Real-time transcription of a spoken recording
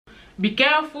be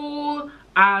careful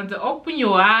and open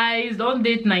your eyes. Don't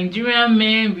date Nigerian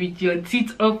men with your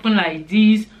teeth open like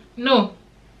this. No.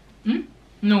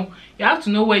 No, you have to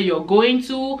know where you're going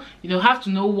to. You have to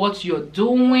know what you're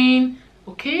doing.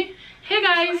 Okay. Hey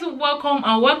guys, welcome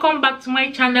and welcome back to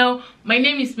my channel. My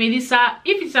name is Melissa.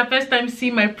 If it's your first time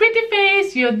seeing my pretty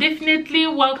face, you're definitely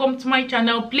welcome to my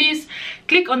channel. Please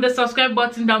click on the subscribe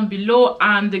button down below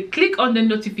and click on the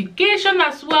notification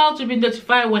as well to be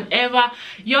notified whenever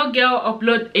your girl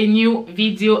upload a new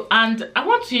video. And I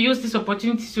want to use this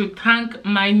opportunity to thank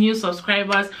my new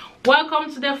subscribers.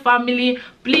 Welcome to the family.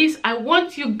 Please, I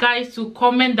want you guys to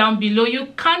comment down below. You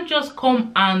can't just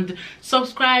come and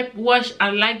subscribe, watch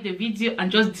and like the video and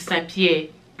just disappear.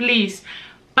 Please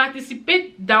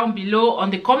participate down below on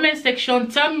the comment section.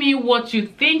 Tell me what you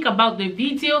think about the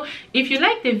video. If you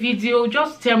like the video,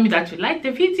 just tell me that you like the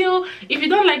video. If you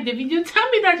don't like the video, tell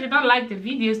me that you don't like the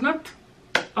video. It's not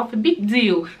of a big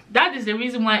deal. That is the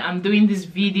reason why I'm doing these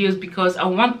videos, because I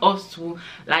want us to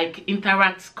like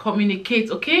interact,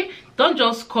 communicate. Okay, don't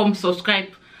just come, subscribe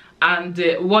and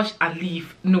watch and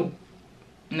leave. No,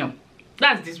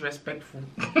 that's disrespectful.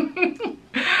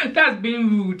 That's being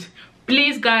rude.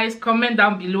 Please guys, comment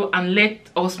down below and let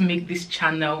us make this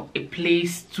channel a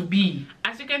place to be.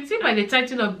 As you can see by the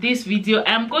title of this video,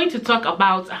 I'm going to talk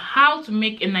about how to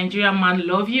make a Nigerian man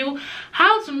love you,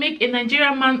 how to make a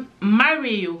Nigerian man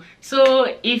marry you.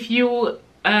 So if you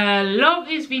love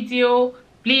this video,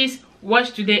 please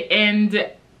watch to the end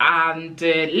and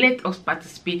let us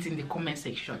participate in the comment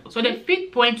section. So the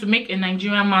fifth point to make a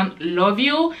Nigerian man love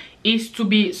you is to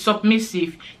be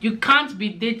submissive. You can't be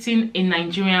dating a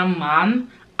Nigerian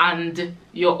man and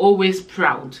you're always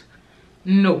proud.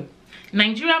 No.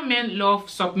 Nigerian men love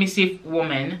submissive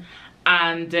women,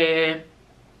 and they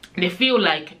feel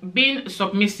like being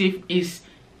submissive is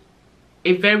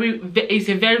a very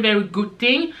good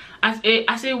thing. As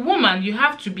a woman, you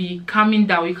have to be calming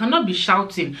down. You cannot be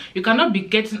shouting. You cannot be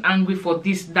getting angry for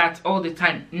this, that all the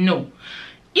time. No.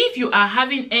 If you are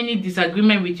having any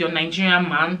disagreement with your Nigerian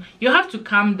man, you have to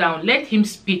calm down. Let him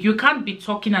speak. You can't be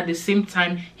talking at the same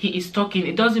time he is talking.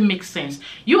 It doesn't make sense.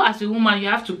 You as a woman, you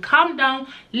have to calm down,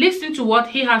 listen to what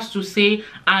he has to say,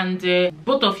 and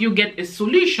both of you get a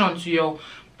solution to your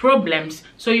problems.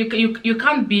 So you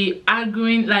can't be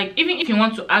arguing. Like, even if you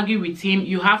want to argue with him,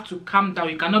 you have to calm down.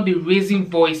 You cannot be raising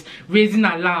voice, raising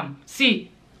alarm. See,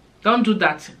 don't do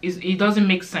that. It doesn't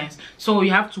make sense. So you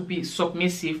have to be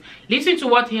submissive. Listen to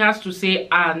what he has to say,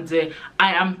 and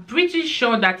I am pretty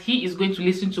sure that he is going to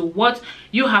listen to what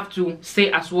you have to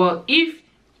say as well, if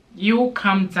you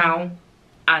calm down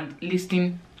and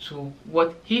listen to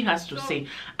what he has to say.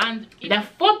 And the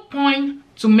fourth point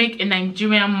to make a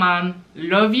Nigerian man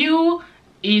love you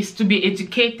is to be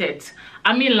educated.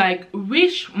 I mean, like,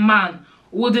 which man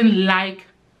wouldn't like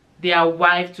their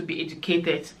wife to be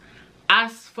educated?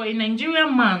 As for a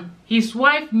Nigerian man, his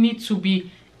wife needs to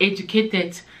be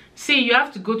educated. See, you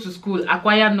have to go to school,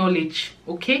 acquire knowledge.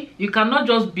 Okay, you cannot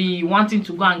just be wanting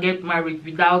to go and get married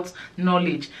without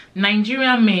knowledge.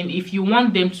 Nigerian men, if you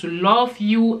want them to love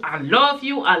you and love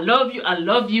you and love you and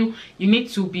love you, you need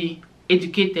to be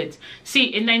educated.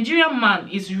 See, a Nigerian man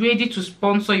is ready to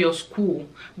sponsor your school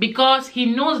because he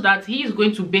knows that he is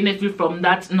going to benefit from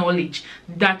that knowledge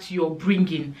that you're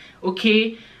bringing.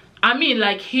 Okay, I mean,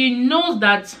 like, he knows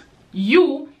that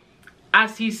you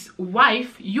as his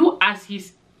wife, you as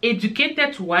his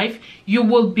educated wife, you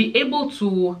will be able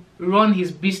to run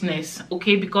his business.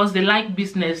 Okay, because they like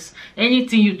business.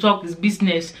 Anything you talk is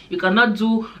business. You cannot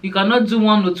do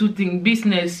one or two things,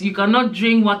 business. You cannot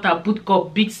drink water, put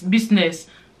cup, business.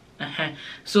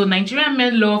 So Nigerian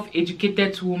men love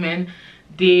educated women.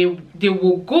 They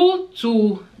will go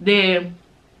to the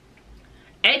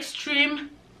extreme.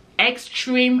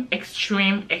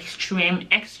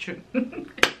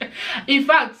 In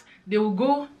fact, they will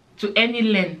go to any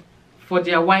length for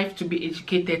their wife to be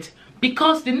educated,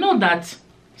 because they know that,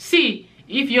 see,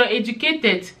 if you're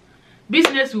educated,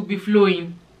 business will be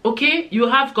flowing. Okay, you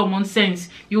have common sense.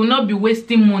 You will not be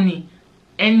wasting money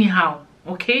anyhow.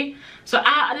 Okay, so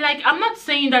I'm not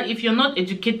saying that if you're not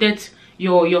educated,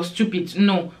 you're stupid.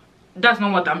 No, that's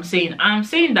not what I'm saying. I'm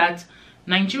saying that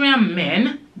Nigerian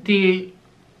men,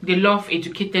 they love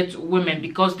educated women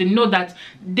because they know that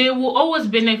they will always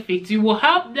benefit. You will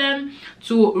help them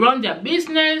to run their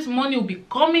business. Money will be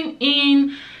coming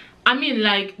in. I mean,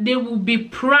 like, they will be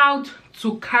proud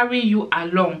to carry you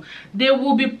along. They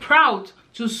will be proud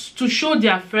to show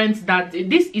their friends that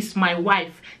this is my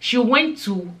wife. She went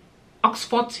to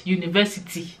Oxford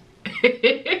University.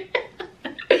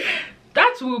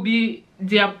 That will be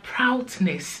their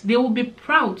proudness. They will be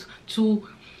proud to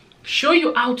show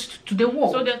you out to the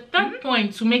world. So the third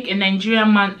point to make a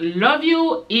Nigerian man love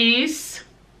you is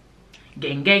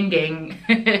gang gang gang.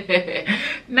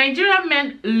 Nigerian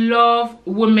men love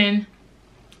women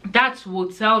that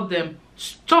will tell them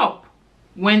stop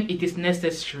when it is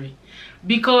necessary,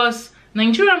 because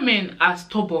Nigerian men are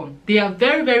stubborn. They are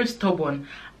very, very stubborn,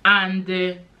 and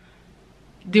they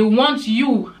want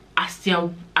you as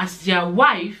their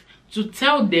wife to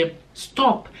tell them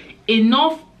stop.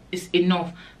 Enough is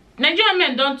enough. Nigerian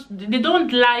men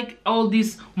don't like all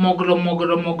these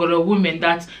mogoro women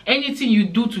that anything you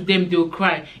do to them, they'll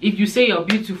cry. If you say you're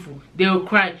beautiful, they'll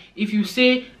cry. If you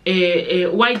say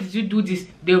why did you do this,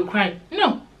 they'll cry.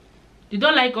 No, they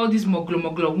don't like all these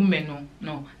mogoro women.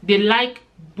 No, they like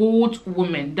bold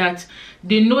women that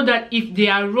they know that if they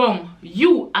are wrong,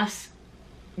 you as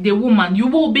the woman, you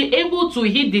will be able to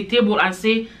hit the table and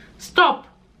say stop,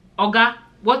 oga,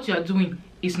 what you are doing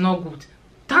is not good.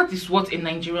 That is what a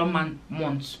Nigerian man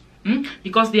wants.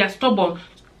 Because they are stubborn.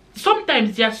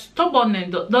 Sometimes their stubbornness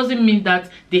doesn't mean that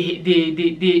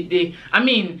they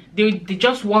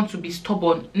just want to be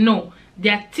stubborn. No, they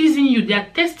are teasing you, they are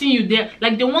testing you.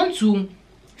 They want to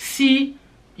see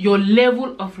your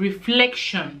level of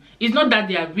reflection. It's not that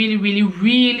they are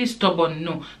really stubborn.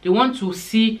 No, they want to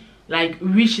see like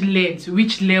which length,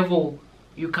 which level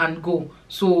you can go.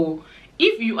 So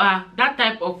if you are that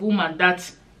type of woman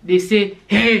that they say,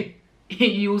 hey,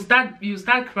 you start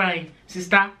crying,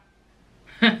 sister.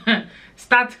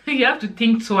 You have to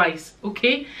think twice,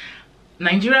 okay?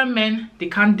 Nigerian men, they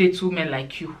can't date women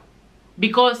like you,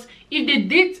 because if they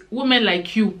date women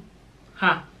like you,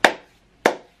 that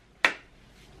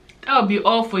will be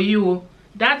all for you.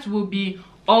 That will be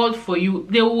all for you.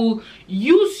 They will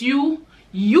use you,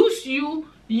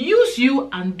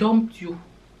 and dump you.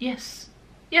 Yes,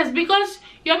 because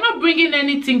you're not bringing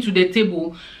anything to the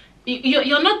table.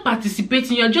 You're not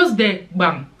participating. You're just there,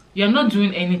 bam. You're not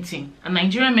doing anything. And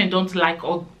Nigerian men don't like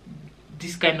all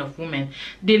this kind of women.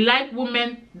 They like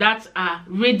women that are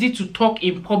ready to talk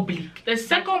in public. The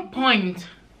second point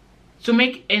to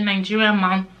make a Nigerian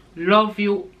man love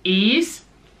you is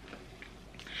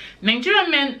Nigerian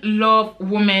men love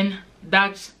women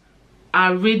that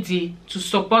are ready to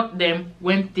support them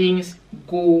when things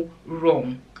go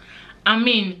wrong.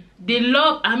 Nigerian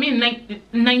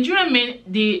men,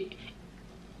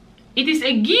 it is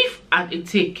a give and a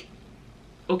take,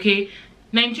 okay?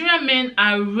 Nigerian men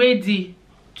are ready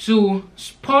to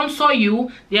sponsor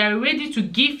you. They are ready to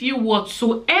give you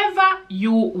whatsoever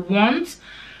you want,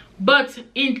 but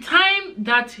in time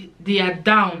that they are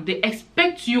down, they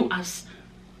expect you as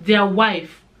their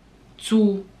wife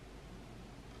to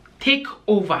take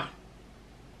over.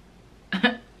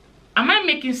 Am I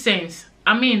making sense?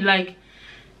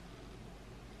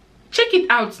 Check it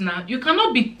out now. You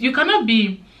cannot be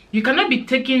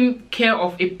taking care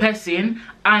of a person,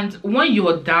 and when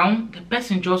you're down, the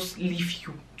person just leave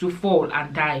you to fall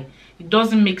and die. It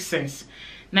doesn't make sense.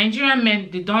 Nigerian men,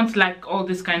 they don't like all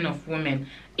this kind of women.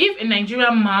 If a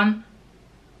Nigerian man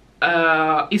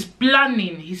is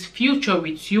planning his future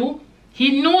with you,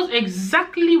 he knows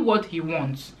exactly what he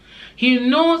wants. He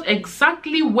knows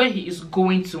exactly where he is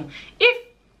going to.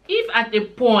 If at a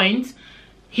point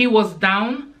he was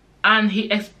down and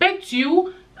he expected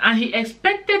you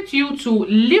to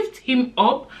lift him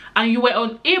up, and you were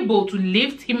unable to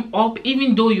lift him up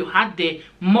even though you had the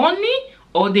money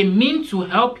or the means to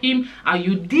help him, and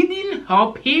you didn't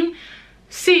help him,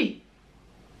 see,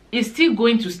 it's still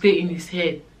going to stay in his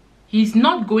head. He's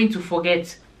not going to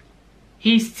forget.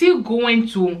 He's still going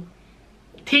to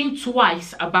think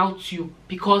twice about you,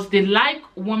 because they like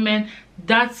women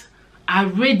that are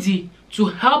ready to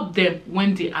help them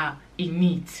when they are in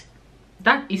need.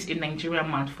 That is a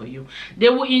Nigerian man for you. They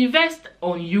will invest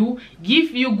on you,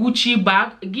 give you Gucci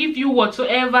bag, give you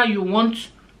whatsoever you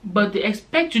want, but they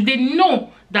expect you. They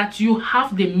know that you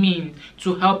have the means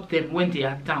to help them when they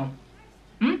are down.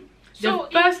 So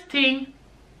the first thing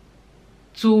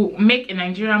to make a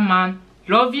Nigerian man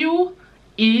love you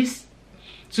is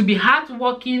to be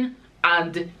hardworking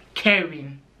and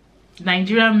caring.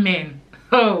 Nigerian men,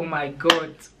 oh my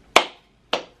God,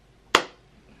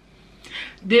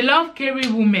 they love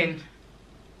caring women.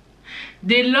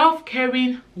 They love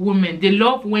caring women. They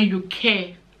love when you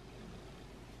care.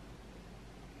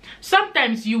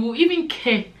 Sometimes you will even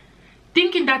care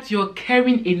thinking that you're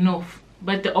caring enough,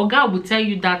 but the oga will tell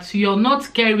you that you're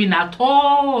not caring at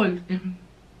all.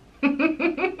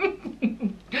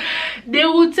 They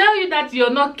will tell you that you're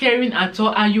not caring at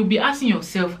all, and you'll be asking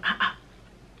yourself,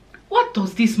 what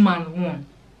does this man want?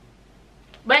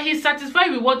 But he's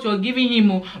satisfied with what you're giving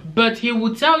him, but he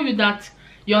will tell you that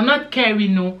you're not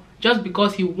caring, just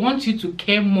because he wants you to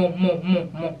care more.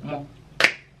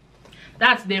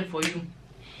 That's them for you.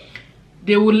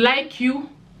 They would like you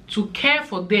to care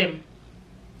for them.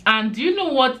 And do you know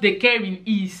what the caring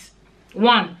is?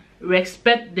 1,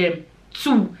 respect them.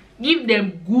 2, give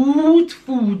them good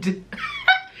food.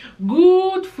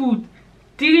 Good food.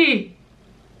 3,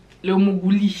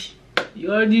 lomuguli.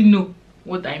 You already know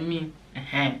what I mean.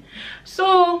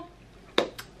 So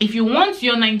if you want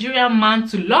your Nigerian man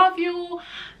to love you,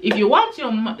 if you want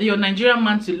your Nigerian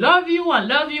man to love you and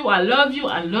love you and love you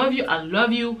and love you and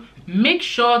love you, make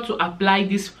sure to apply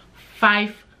these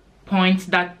 5 points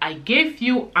that I gave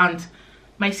you. And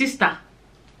my sister,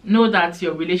 know that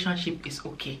your relationship is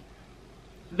okay.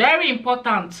 Very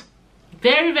important.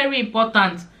 Very, very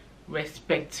important.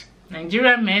 Respect.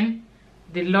 Nigerian men,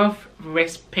 they love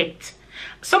respect.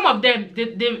 Some of them,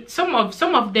 some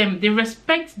of them, the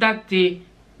respect that they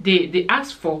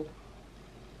ask for,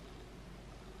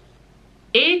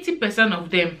 80% of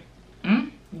them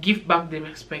give back the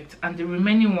respect, and the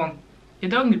remaining one, they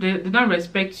don't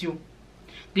respect you.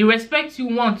 They respect you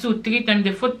 1, 2, 3 times.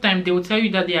 The 4th time, they will tell you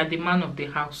that they are the man of the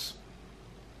house.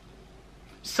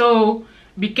 So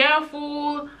be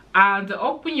careful and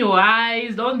open your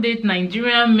eyes. Don't date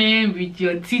Nigerian men with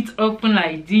your teeth open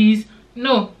like this.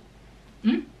 No.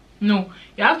 No,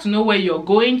 you have to know where you're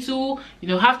going to.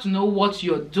 You have to know what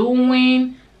you're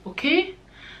doing. Okay,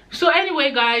 so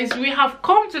anyway guys, we have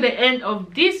come to the end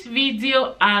of this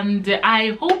video, and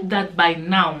I hope that by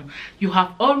now you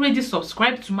have already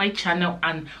subscribed to my channel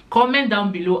and comment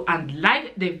down below and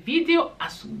like the video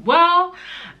as well.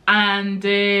 And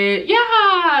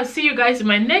yeah, see you guys in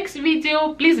my next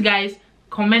video. Please guys,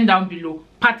 comment down below,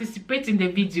 participate in the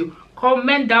video,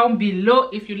 comment down below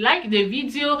if you like the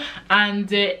video,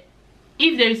 and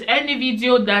if there is any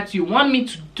video that you want me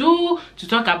to do, to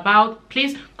talk about,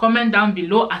 please comment down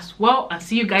below as well. And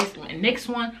see you guys in my next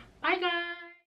one. Bye guys.